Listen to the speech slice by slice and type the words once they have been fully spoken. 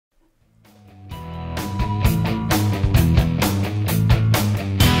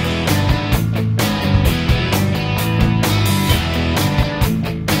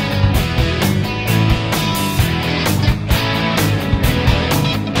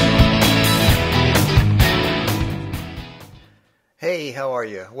Hey, how are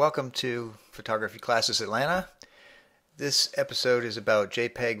you? Welcome to Photography Classes Atlanta. This episode is about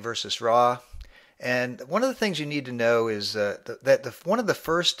JPEG versus RAW. And one of the things you need to know is one of the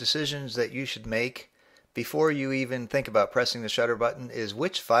first decisions that you should make before you even think about pressing the shutter button is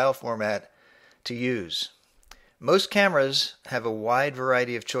which file format to use. Most cameras have a wide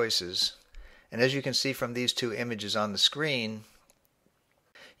variety of choices, and as you can see from these two images on the screen,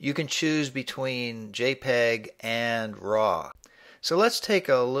 you can choose between JPEG and RAW. So let's take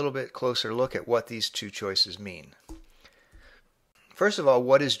a little bit closer look at what these two choices mean. First of all,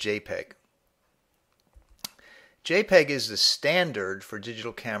 what is JPEG? JPEG is the standard for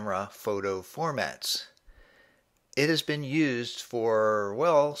digital camera photo formats. It has been used for,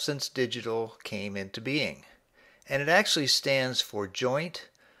 well, since digital came into being. And it actually stands for Joint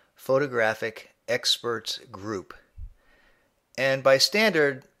Photographic Experts Group. And by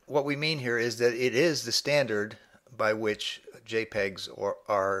standard, what we mean here is that it is the standard by which JPEGs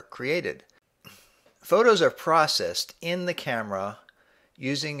are created. Photos are processed in the camera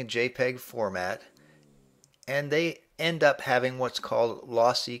using a JPEG format, and they end up having what's called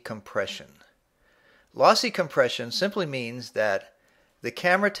lossy compression. Lossy compression simply means that the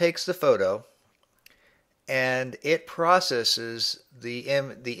camera takes the photo and it processes the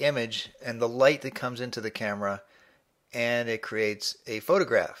image and the light that comes into the camera, and it creates a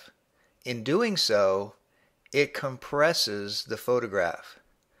photograph. In doing so, it compresses the photograph.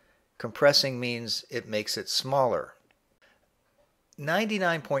 Compressing means it makes it smaller.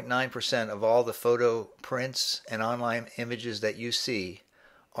 99.9% of all the photo prints and online images that you see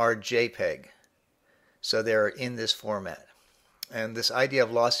are JPEG. So they're in this format. And this idea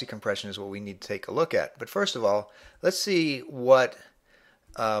of lossy compression is what we need to take a look at. But first of all, let's see what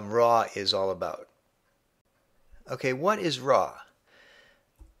RAW is all about. Okay, what is RAW?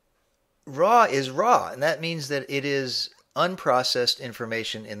 RAW is raw, and that means that it is unprocessed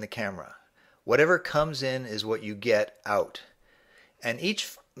information in the camera. Whatever comes in is what you get out. And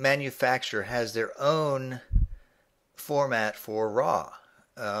each manufacturer has their own format for RAW.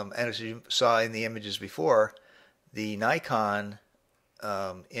 And as you saw in the images before, the Nikon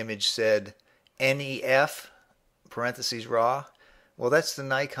image said NEF, parentheses RAW. Well, that's the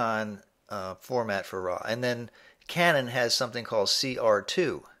Nikon format for RAW. And then Canon has something called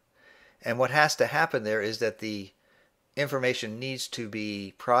CR2. And what has to happen there is that the information needs to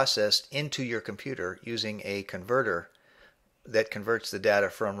be processed into your computer using a converter that converts the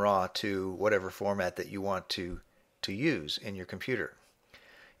data from RAW to whatever format that you want to use in your computer.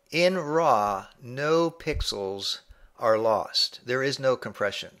 In RAW, no pixels are lost. There is no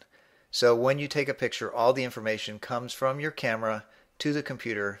compression. So when you take a picture, all the information comes from your camera to the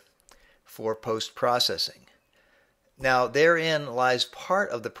computer for post-processing. Now, therein lies part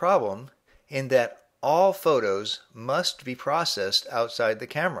of the problem, in that all photos must be processed outside the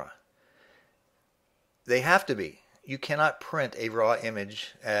camera. They have to be. You cannot print a raw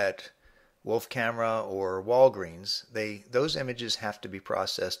image at Wolf Camera or Walgreens. Those images have to be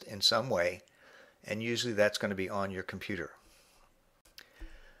processed in some way, and usually that's going to be on your computer.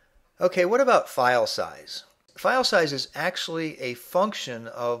 Okay, what about file size? File size is actually a function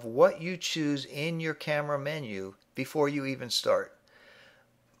of what you choose in your camera menu before you even start.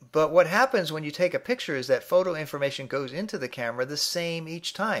 But what happens when you take a picture is that photo information goes into the camera the same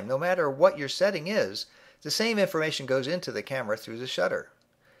each time. No matter what your setting is, the same information goes into the camera through the shutter.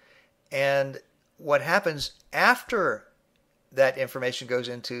 And what happens after that information goes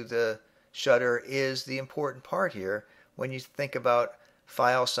into the shutter is the important part here when you think about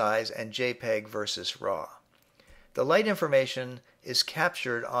file size and JPEG versus RAW. The light information is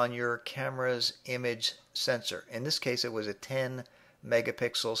captured on your camera's image sensor. In this case, it was a 10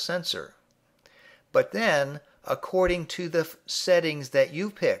 megapixel sensor. But then, according to the settings that you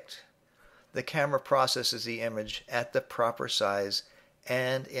picked, the camera processes the image at the proper size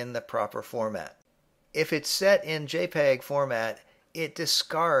and in the proper format. If it's set in JPEG format, it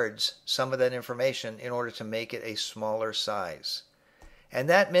discards some of that information in order to make it a smaller size. And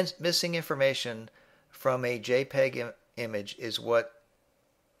that missing information from a JPEG image is what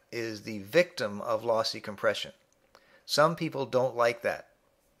is the victim of lossy compression. Some people don't like that.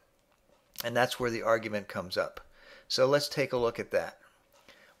 And that's where the argument comes up. So let's take a look at that.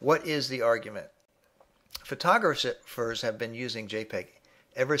 What is the argument? Photographers have been using JPEG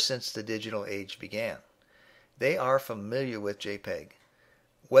ever since the digital age began. They are familiar with JPEG.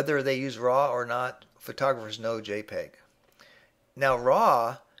 Whether they use RAW or not, photographers know JPEG. Now,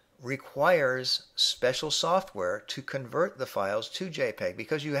 RAW requires special software to convert the files to JPEG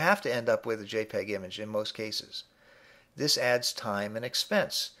because you have to end up with a JPEG image in most cases. This adds time and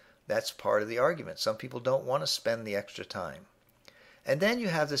expense. That's part of the argument. Some people don't want to spend the extra time. And then you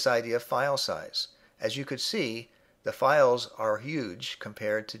have this idea of file size. As you could see, the files are huge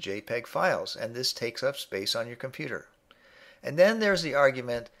compared to JPEG files, and this takes up space on your computer. And then there's the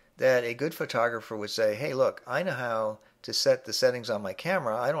argument that a good photographer would say, hey, look, I know how to set the settings on my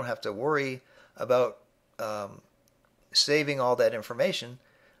camera. I don't have to worry about saving all that information.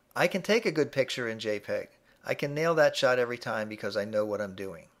 I can take a good picture in JPEG. I can nail that shot every time because I know what I'm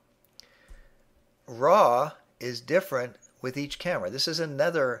doing. RAW is different with each camera. This is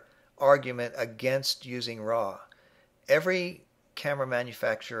another argument against using RAW. Every camera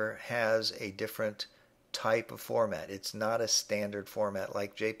manufacturer has a different type of format. It's not a standard format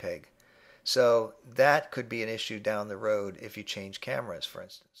like JPEG. So that could be an issue down the road if you change cameras, for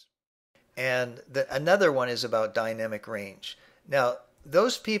instance. And another one is about dynamic range. Now,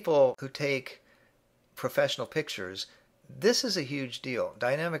 those people who take professional pictures, this is a huge deal.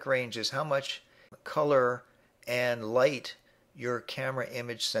 Dynamic range is how much color and light your camera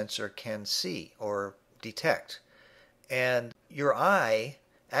image sensor can see or detect. And your eye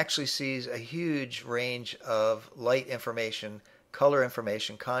actually sees a huge range of light information, color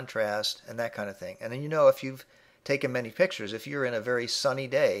information, contrast, and that kind of thing. And then if you've taken many pictures, if you're in a very sunny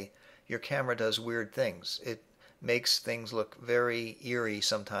day, your camera does weird things. It makes things look very eerie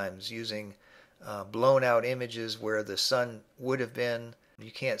sometimes, using blown out images where the sun would have been.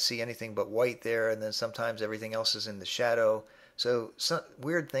 You can't see anything but white there, and then sometimes everything else is in the shadow. So some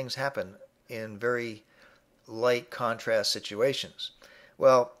weird things happen in very light contrast situations.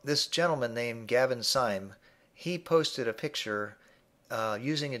 Well, this gentleman named Gavin Syme, he posted a picture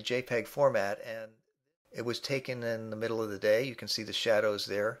using a JPEG format, and it was taken in the middle of the day. You can see the shadows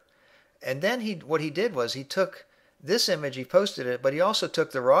there. And then what he did was he took this image, he posted it, but he also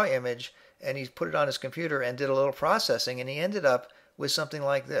took the raw image and he put it on his computer and did a little processing, and he ended up with something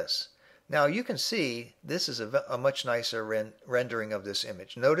like this. Now you can see this is a much nicer rendering of this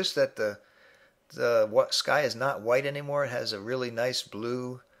image. Notice that the sky is not white anymore. It has a really nice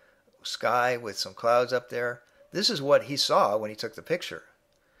blue sky with some clouds up there. This is what he saw when he took the picture.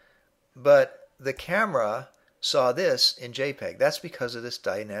 But the camera saw this in JPEG. That's because of this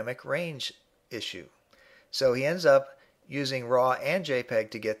dynamic range issue. So he ends up using RAW and JPEG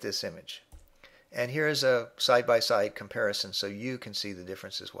to get this image. And here's a side-by-side comparison so you can see the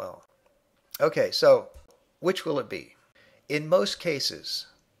difference as well. Okay, so which will it be? In most cases,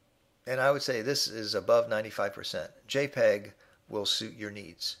 and I would say this is above 95%, JPEG will suit your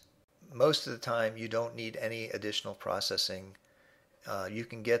needs. Most of the time you don't need any additional processing. You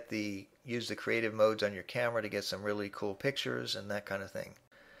can use the creative modes on your camera to get some really cool pictures and that kind of thing.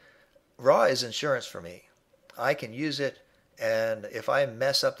 RAW is insurance for me. I can use it, and if I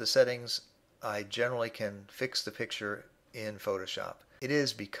mess up the settings, I generally can fix the picture in Photoshop. It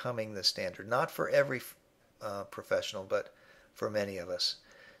is becoming the standard, not for every professional, but for many of us.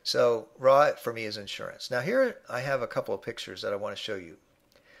 So RAW for me is insurance. Now here I have a couple of pictures that I want to show you.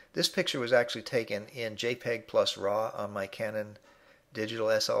 This picture was actually taken in JPEG plus RAW on my Canon digital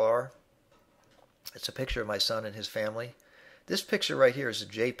SLR. It's a picture of my son and his family. This picture right here is a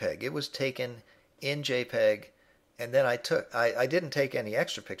JPEG. It was taken in JPEG, and then I didn't take any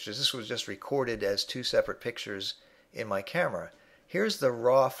extra pictures. This was just recorded as two separate pictures in my camera. Here's the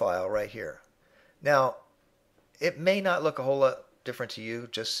RAW file right here. Now, it may not look a whole lot different to you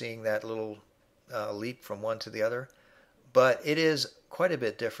just seeing that little leap from one to the other, but it is quite a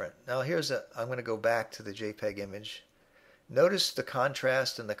bit different. Now I'm going to go back to the JPEG image. Notice the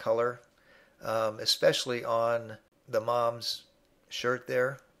contrast and the color, especially on the mom's shirt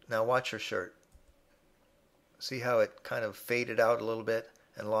there. Now watch her shirt. See how it kind of faded out a little bit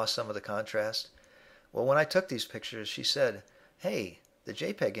and lost some of the contrast? Well, when I took these pictures, she said, hey, the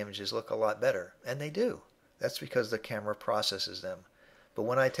JPEG images look a lot better. And they do. That's because the camera processes them. But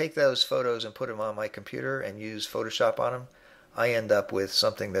when I take those photos and put them on my computer and use Photoshop on them, I end up with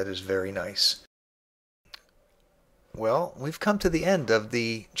something that is very nice. Well, we've come to the end of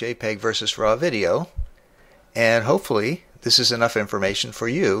the JPEG versus RAW video, and hopefully this is enough information for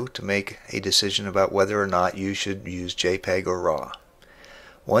you to make a decision about whether or not you should use JPEG or RAW.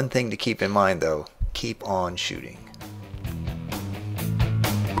 One thing to keep in mind though, keep on shooting.